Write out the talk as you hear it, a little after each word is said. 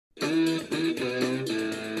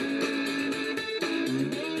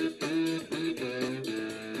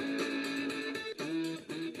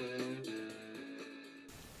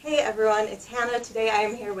everyone. It's Hannah. Today I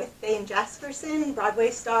am here with Thayne Jasperson, Broadway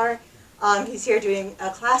star. He's here doing a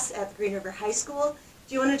class at the Green River High School.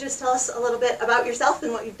 Do you want to just tell us a little bit about yourself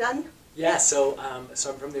and what you've done? Yeah, so I'm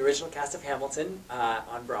from the original cast of Hamilton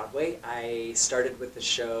on Broadway. I started with the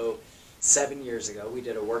show 7 years ago. We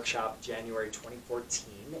did a workshop January 2014,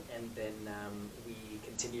 and then we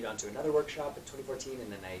continued on to another workshop in 2014,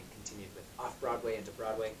 and then I continued with off-Broadway into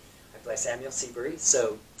Broadway. I play Samuel Seabury,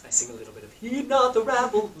 so I sing a little bit of "Heed not the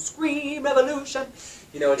rabble who scream revolution."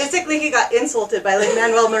 You know, basically he got insulted by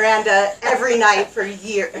Lin-Manuel Miranda every night for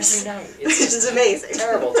years. Every night. It's just amazing.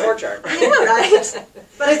 Terrible torture. I know, right?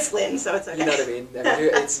 But it's Lin, so it's okay. You know what I mean?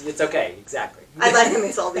 It's okay, exactly. I let him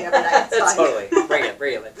insult me every night. It's fine. Totally. Bring it,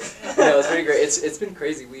 Lin. No, it's pretty great. It's been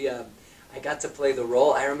crazy. I got to play the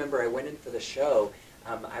role. I remember I went in for the show.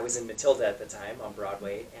 I was in Matilda at the time on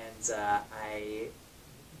Broadway, and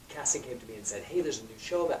casting came to me and said, "Hey, there's a new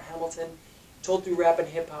show about Hamilton. Told through rap and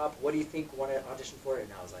hip hop. What do you think? Want to audition for it?"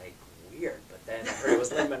 And I was like, weird. But then I heard it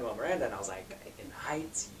was Lin-Manuel Miranda, and I was like, in the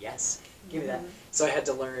Heights, yes, give me that. So I had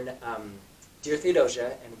to learn Dear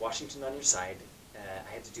Theodosia and Washington on Your Side.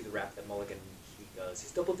 I had to do the rap that Mulligan, he goes,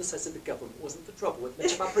 "He's double decisive, the government wasn't the trouble with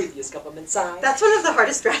much of our previous government side." That's one of the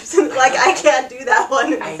hardest raps. Like, I can't do that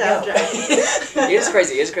one in the soundtrack. It is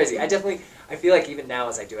crazy, it is crazy. I feel like even now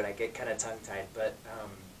as I do it, I get kind of tongue-tied, but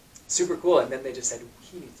super cool. And then they just said,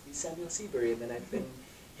 he needs to be Samuel Seabury, and then I've been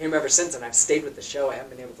him ever since, and I've stayed with the show. I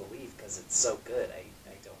haven't been able to leave because it's so good. I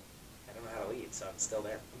don't know how to leave, so I'm still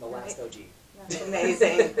there. I'm the last OG. That's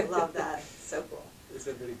amazing. I love that. So cool. It's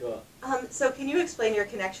been pretty cool. So can you explain your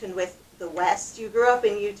connection with the West? You grew up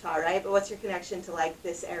in Utah, right? But what's your connection to like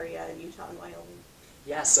this area in Utah and Wyoming?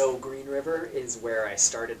 Yeah, so Green River is where I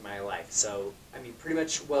started my life. So, I mean, pretty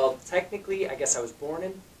much, well, technically, I guess I was born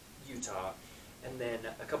in Utah, and then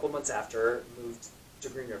a couple months after, moved to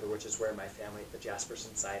Green River, which is where my family, the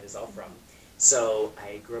Jasperson side, is all from. So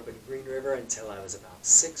I grew up in Green River until I was about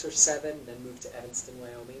 6 or 7, then moved to Evanston,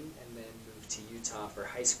 Wyoming, and then moved to Utah for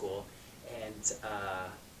high school. And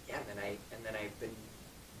yeah, and then I've been.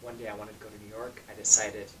 One day I wanted to go to New York. I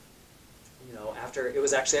decided, you know, it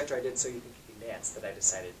was actually after I did So You Think You Can Dance that I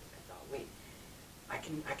decided. I thought, wait, I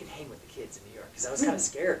can hang with the kids in New York, because I was kind of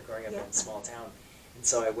scared growing up in a small town. And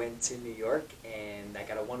so I went to New York, and I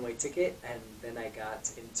got a one-way ticket, and then I got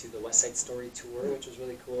into the West Side Story tour, which was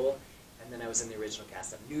really cool. And then I was in the original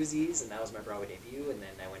cast of Newsies, and that was my Broadway debut. And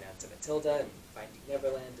then I went out to Matilda and Finding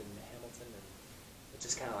Neverland and Hamilton, and it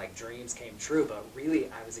just kind of like dreams came true. But really,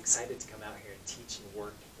 I was excited to come out here and teach and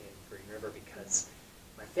work in Green River because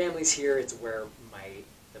my family's here. It's where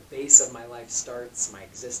the base of my life starts, my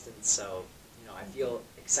existence. So, you know, I feel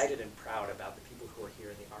excited and proud about the people who are here,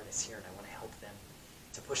 the artists here, and I want to help them,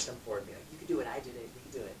 to push them forward and be like, you can do it, I did it, we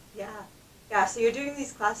can do it. Yeah. Yeah, so you're doing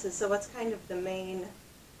these classes, so what's kind of the main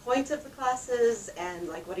point of the classes, and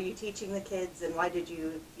like what are you teaching the kids, and why did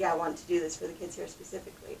you want to do this for the kids here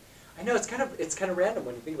specifically? I know, it's kind of random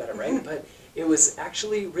when you think about it, right? But it was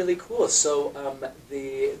actually really cool. So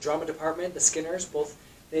the drama department, the Skinners, both,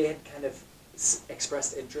 they had kind of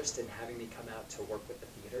expressed interest in having me come out to work with the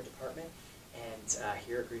theater department and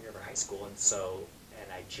here at Green River High School, and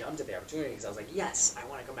I jumped at the opportunity because I was like, yes, I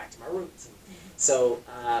want to come back to my roots. And so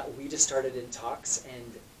we just started in talks,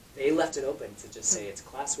 and they left it open to just say it's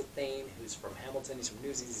class with Thayne, who's from Hamilton, he's from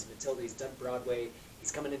Newsies, he's Matilda, he's done Broadway,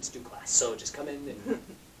 he's coming in to do class. So just come in and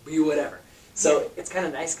be whatever. So it's kind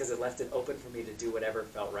of nice because it left it open for me to do whatever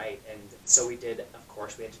felt right. And so we did, of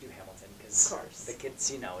course, we had to do Hamilton because the kids,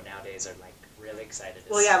 you know, nowadays are like really excited.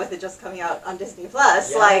 Well, yeah, with it just coming out on Disney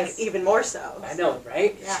Plus, like even more so. I know,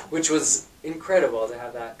 right? Yeah. Which was incredible to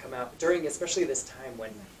have that come out during, especially this time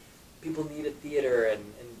when people needed theater, and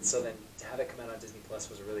so then to have it come out on Disney Plus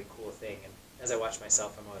was a really cool thing. And as I watch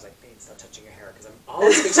myself, I'm always like, "Thayne, stop touching your hair," because I'm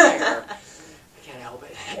always fixing my hair. I can't help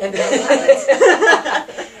it.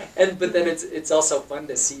 But then it's also fun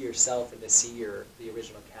to see yourself and to see the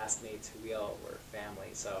original castmates who we all were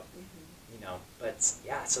family. So. You know, but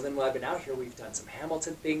yeah, so then while I've been out here, we've done some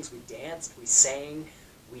Hamilton things, we danced, we sang,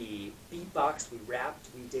 we beatboxed, we rapped,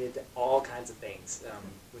 we did all kinds of things,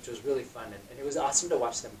 which was really fun, and it was awesome to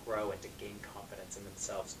watch them grow and to gain confidence in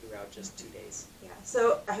themselves throughout just 2 days. Yeah,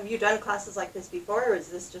 so have you done classes like this before, or is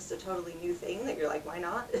this just a totally new thing that you're like, why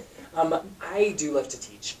not? I do love to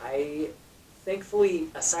teach. Thankfully,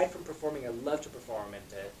 aside from performing, I love to perform and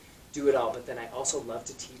to do it all, but then I also love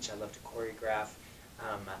to teach, I love to choreograph.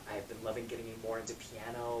 I've been loving getting more into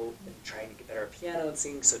piano and trying to get better at piano and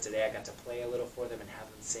singing, so today I got to play a little for them and have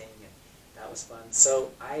them sing, and that was fun. So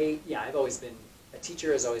I've always been, a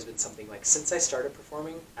teacher has always been something, like since I started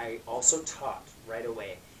performing, I also taught right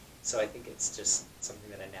away. So I think it's just something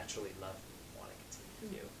that I naturally love and want to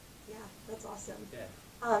continue to do. Yeah. That's awesome.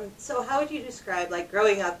 Yeah. So how would you describe, like,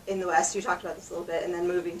 growing up in the West, you talked about this a little bit, and then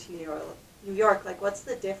moving to New York, like, what's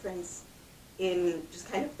the difference in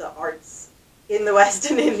just kind of the arts in the West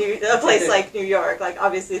and in a place like New York? Like,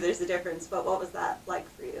 obviously there's a difference, but what was that like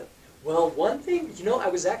for you? Well, one thing, you know, I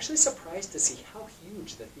was actually surprised to see how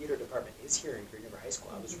huge the theater department is here in Green River High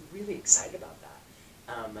School. I was really excited about that.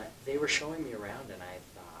 They were showing me around, and I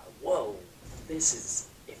thought, whoa, this is,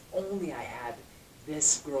 if only I had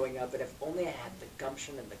this growing up, and if only I had the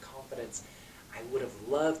gumption and the confidence, I would have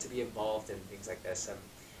loved to be involved in things like this.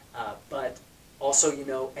 But also, you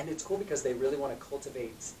know, and it's cool because they really want to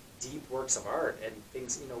cultivate deep works of art and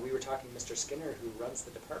things. You know, we were talking, Mr. Skinner, who runs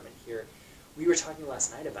the department here, we were talking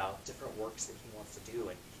last night about different works that he wants to do,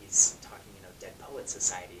 and he's talking, you know, Dead Poets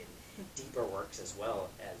Society and deeper works as well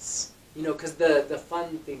as, you know, because the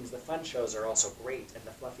fun things, the fun shows are also great, and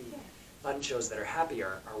the fluffy fun shows that are happy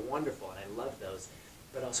are wonderful, and I love those.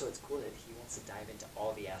 But also it's cool that he wants to dive into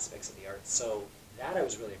all the aspects of the arts, so that I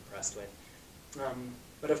was really impressed with.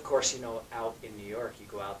 But of course, you know, out in New York, you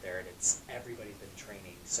go out there and it's everybody's been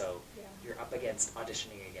training, so you're up against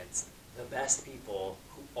auditioning against the best people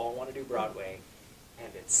who all want to do Broadway,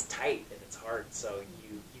 and it's tight and it's hard. So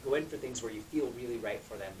you go in for things where you feel really right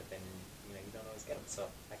for them, but then you know you don't always get them. So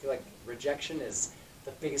I feel like rejection is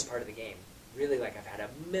the biggest part of the game. Really, like I've had a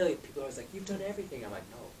million people always like, "You've done everything." I'm like,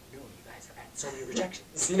 no, you guys are at so many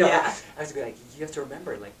rejections. You know, I have to be like, you have to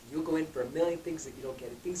remember, like you'll go in for a million things that you don't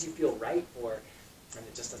get, things you feel right for, and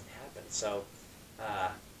it just doesn't happen. So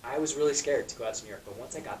I was really scared to go out to New York, but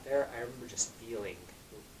once I got there, I remember just feeling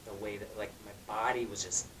the way that, like, my body was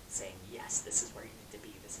just saying, yes, this is where you need to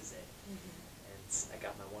be, this is it. And I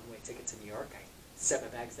got my one-way ticket to New York, I set my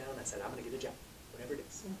bags down, I said, I'm going to get a job, whatever it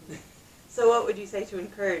is. So what would you say to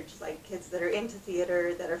encourage, like, kids that are into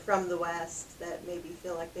theater, that are from the West, that maybe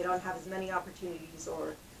feel like they don't have as many opportunities,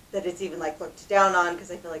 or that it's even, like, looked down on, because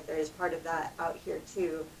I feel like there is part of that out here,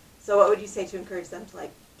 too. So what would you say to encourage them to,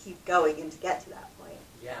 like, keep going and to get to that point?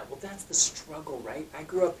 Yeah, well, that's the struggle, right? I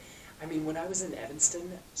grew up, I mean, when I was in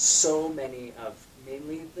Evanston, so many of,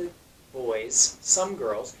 mainly the boys, some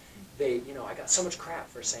girls, they, you know, I got so much crap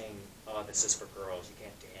for saying, oh, this is for girls, you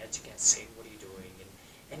can't dance, you can't sing, what are you doing?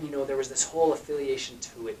 And you know, there was this whole affiliation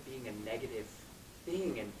to it being a negative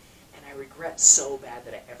thing, and I regret so bad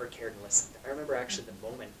that I ever cared and listened. I remember actually the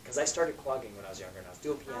moment, because I started clogging when I was younger, and I was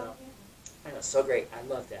doing piano. I know, so great. I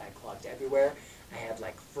loved it. I clogged everywhere. I had,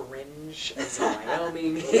 like, fringe. I was in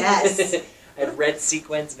Wyoming. Yes. I had red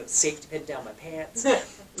sequins and a safety pin down my pants,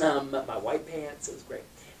 my white pants. It was great.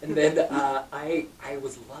 And then I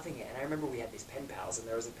was loving it. And I remember we had these pen pals, and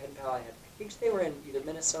there was a pen pal I had, I think they were in either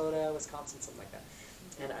Minnesota, Wisconsin, something like that.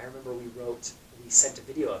 And I remember we sent a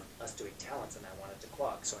video of us doing talents, and I wanted to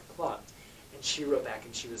clog. So I clogged. And she wrote back,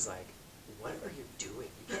 and she was like, what are you doing?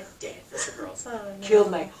 You can't dance. That's for girls. Oh, no.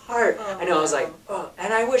 Killed my heart. Oh, I know, I was like, oh.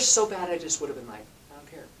 And I wish so bad I just would have been like, I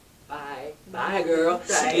don't care. Bye. Bye, girl.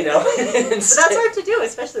 Right. You know? But that's hard to do,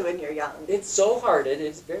 especially when you're young. It's so hard. It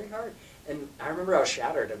is very hard. And I remember I was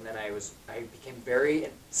shattered, and then I became very,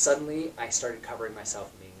 and suddenly I started covering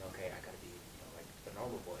myself and being, okay, I gotta be, you know, like the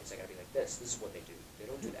normal boys. I gotta be like this. This is what they do. They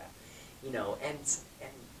don't do that. You know, and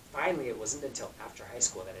finally it wasn't until after high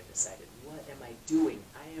school that I decided, what am I doing?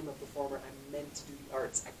 I am a performer. I'm meant to do the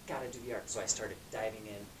arts. I gotta do the arts. So I started diving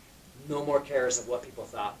in. No more cares of what people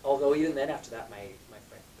thought. Although even then, after that, my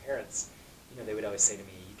parents, you know, they would always say to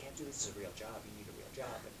me, you can't do this as a real job. You need a real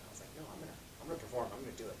job. And I was like, no, I'm gonna perform. I'm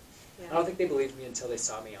gonna do it. Yeah. I don't think they believed me until they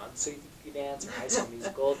saw me on So You Think You Can Dance or High School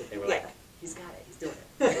Musical, that they were like, he's got it. He's doing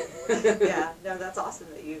it. Yeah. No, that's awesome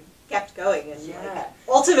that you kept going and like,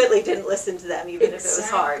 ultimately didn't listen to them even if it was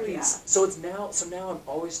hard. Yeah. So now I'm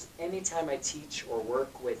always, anytime I teach or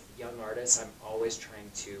work with young artists, I'm always trying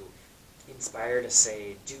to inspire to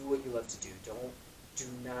say, do what you love to do. Do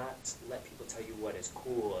not let people tell you what is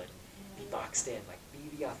cool and be boxed in. Like,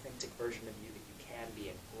 be the authentic version of you that you can be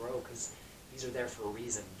and grow, because these are there for a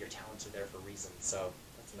reason. Your talents are there for a reason. So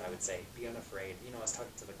that's what I would say. Be unafraid. You know, I was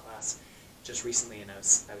talking to the class just recently, and I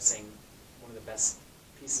was saying one of the best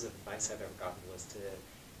pieces of advice I've ever gotten was to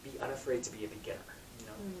be unafraid to be a beginner. You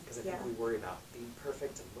know, because I think we worry about being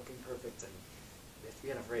perfect and looking perfect, and we have to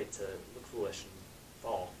be unafraid to look foolish and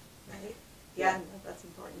fall. Right. Yeah, no, that's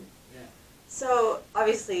important. Yeah. So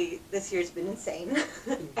obviously this year's been insane,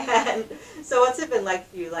 and so what's it been like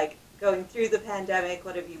for you? Like, going through the pandemic,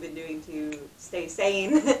 what have you been doing to stay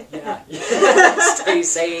sane? Yeah. Stay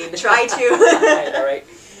sane. Try to. All right.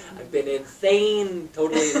 I've been in Thayne,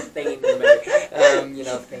 totally in Thayne, you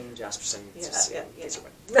know, Thayne Jasperson.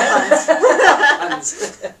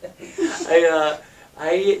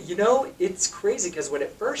 You know, it's crazy because when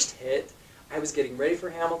it first hit, I was getting ready for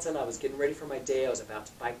Hamilton. I was getting ready for my day. I was about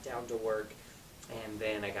to bike down to work, and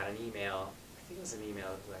then I got an email. I think it was an email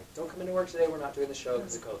that was like, "Don't come into work today. We're not doing the show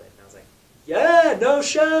because of COVID." And I was like, "Yeah, no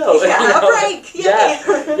show." Yeah, a break.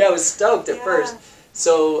 Yeah, yeah. I was stoked at Yeah. first.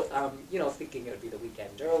 So, thinking it would be the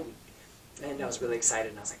weekend or a week. And I was really excited,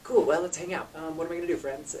 and I was like, "Cool, well, let's hang out. What am I gonna do,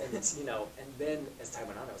 friends?" And and then as time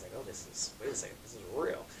went on, I was like, "Oh, wait a second, this is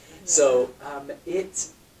real." Yeah. So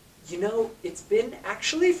it's been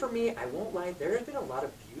actually for me. I won't lie. There have been a lot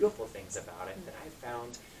of beautiful things about it that I've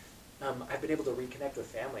found. I've been able to reconnect with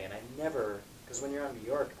family, and I never, because when you're out in New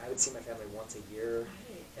York, I would see my family once a year,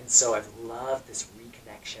 Right. and so I've loved this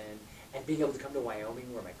reconnection and being able to come to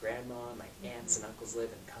Wyoming, where my grandma, and my aunts and uncles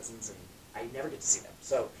live, and cousins, and I never get to see them.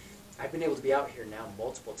 So I've been able to be out here now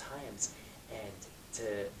multiple times and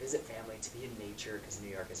to visit family, to be in nature, because New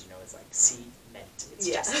York, as you know, is like cement. It's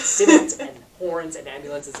just cement and horns and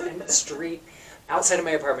ambulances and the street. Outside of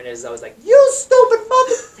my apartment is, I was like, "You stupid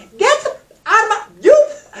mother, get out of my,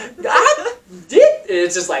 I did." And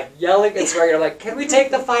it's just like yelling and swearing. I'm like, "Can we take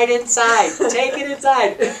the fight inside? Take it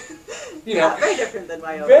inside." Yeah, very different than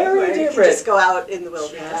Wyoming. Very where different. You can just go out in the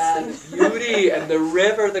wilderness. Yeah, the beauty and the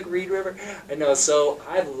river, the Green River. I know. So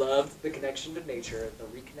I've loved the connection to nature, the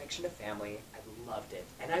reconnection to family. I've loved it,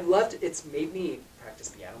 and I've loved it. It's made me practice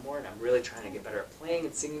piano more, and I'm really trying to get better at playing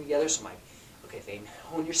and singing together. So I'm like, "Okay, Thayne,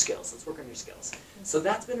 hone your skills. Let's work on your skills." So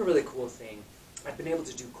that's been a really cool thing. I've been able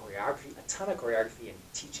to do choreography, a ton of choreography, and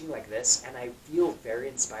teaching like this, and I feel very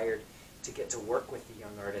inspired to get to work with the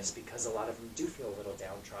young artists because a lot of them do feel a little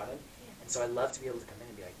downtrodden. And so I love to be able to come in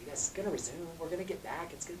and be like, "You guys, it's going to resume. We're going to get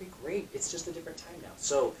back. It's going to be great. It's just a different time now.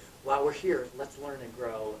 So while we're here, let's learn and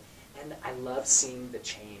grow." And I love seeing the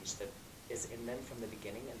change that is in them from the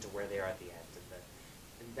beginning and to where they are at the end.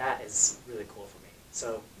 And that is really cool for me.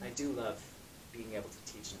 So I do love being able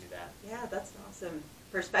to teach and do that. Yeah, that's an awesome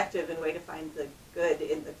perspective and way to find the good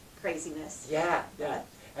in the craziness. Yeah, yeah.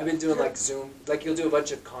 I've been doing like Zoom, like you'll do a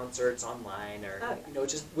bunch of concerts online, or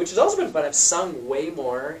which has also been fun. I've sung way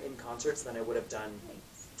more in concerts than I would have done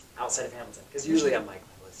outside of Hamilton, because usually I'm like,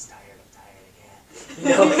 "My voice is tired, I'm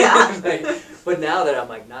tired again," Yeah. But now that I'm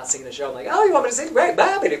like not singing the show, I'm like, "Oh, you want me to sing? Right,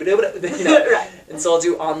 bye." Right. And so I'll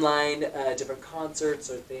do online different concerts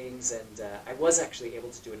or things, and I was actually able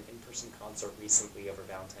to do an in-person concert recently over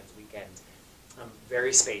Valentine's weekend.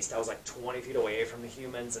 Very spaced. I was like 20 feet away from the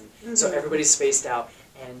humans, and so everybody's spaced out.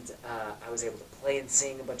 And I was able to play and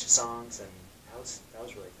sing a bunch of songs, and that was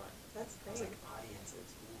really fun. That's great. I was like, audiences,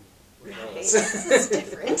 ooh, Right. knows? This is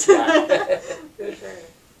different. Yeah. For sure.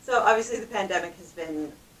 So obviously the pandemic has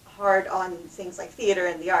been hard on things like theater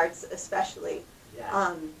and the arts especially.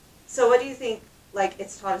 Yeah. So what do you think, like,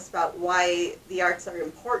 it's taught us about why the arts are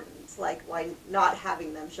important? Like, why not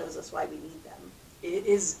having them shows us why we need them? It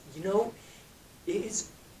is, it is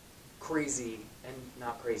crazy, and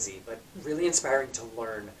not crazy, but really inspiring to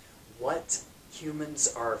learn what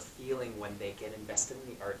humans are feeling when they get invested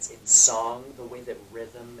in the arts, in song, the way that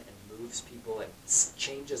rhythm and moves people and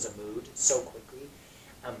changes a mood so quickly.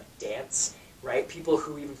 Dance, right? People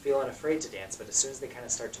who even feel unafraid to dance, but as soon as they kind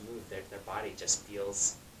of start to move, their body just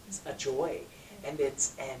feels a joy. And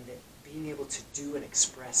being able to do and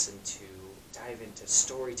express and to dive into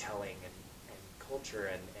storytelling and culture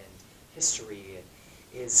and history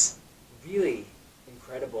is really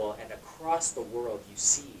incredible, and across the world you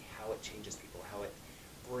see how it changes people, how it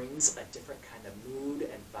brings a different kind of mood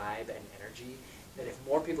and vibe and energy, that if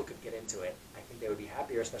more people could get into it, I think they would be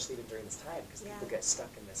happier, especially even during this time, because people get stuck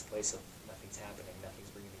in this place of nothing's happening, nothing's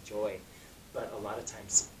bringing me joy. But a lot of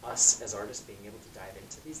times, us as artists being able to dive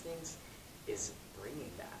into these things is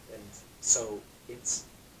bringing that, and so it's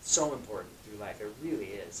so important through life. It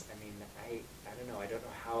really is. I mean, I don't know. I don't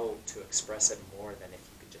know how to express it more than if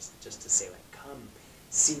you could just to say, like, come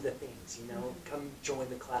see the things, come join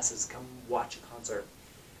the classes, come watch a concert,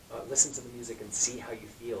 listen to the music and see how you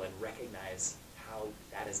feel and recognize how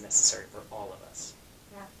that is necessary for all of us.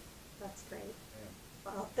 Yeah, that's great.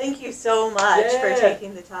 Yeah. Well, thank you so much for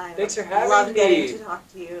taking the time. Thanks for having me. I love getting to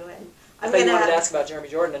talk to you. And I thought you wanted to ask about Jeremy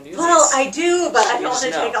Jordan and Newsies. Well, I do, but I don't want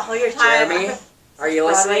to take all your time. Jeremy, are you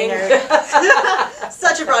listening?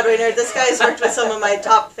 Such a Broadway nerd. This guy's worked with some of my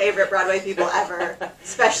top favorite Broadway people ever,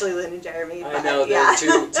 especially Lynn and Jeremy. I know, they're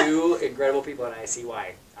two incredible people, and I see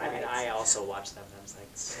why. I mean, I also watch them, and I was like,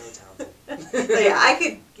 so talented. So yeah, I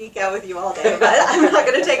could geek out with you all day, but I'm not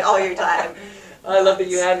going to take all your time. I love that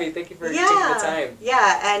you had me. Thank you for taking the time.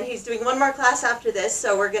 Yeah, and he's doing one more class after this,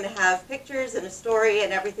 so we're going to have pictures and a story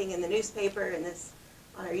and everything in the newspaper and this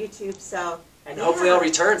on our YouTube. So and hopefully I'll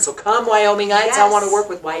return. So come, Wyomingites. Yes. I want to work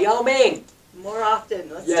with Wyoming. More often.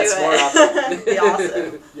 Let's do it. Yes, more often. That'd be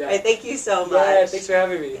awesome. Yeah. All right, thank you so much. Yeah, thanks for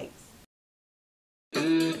having me. Thanks.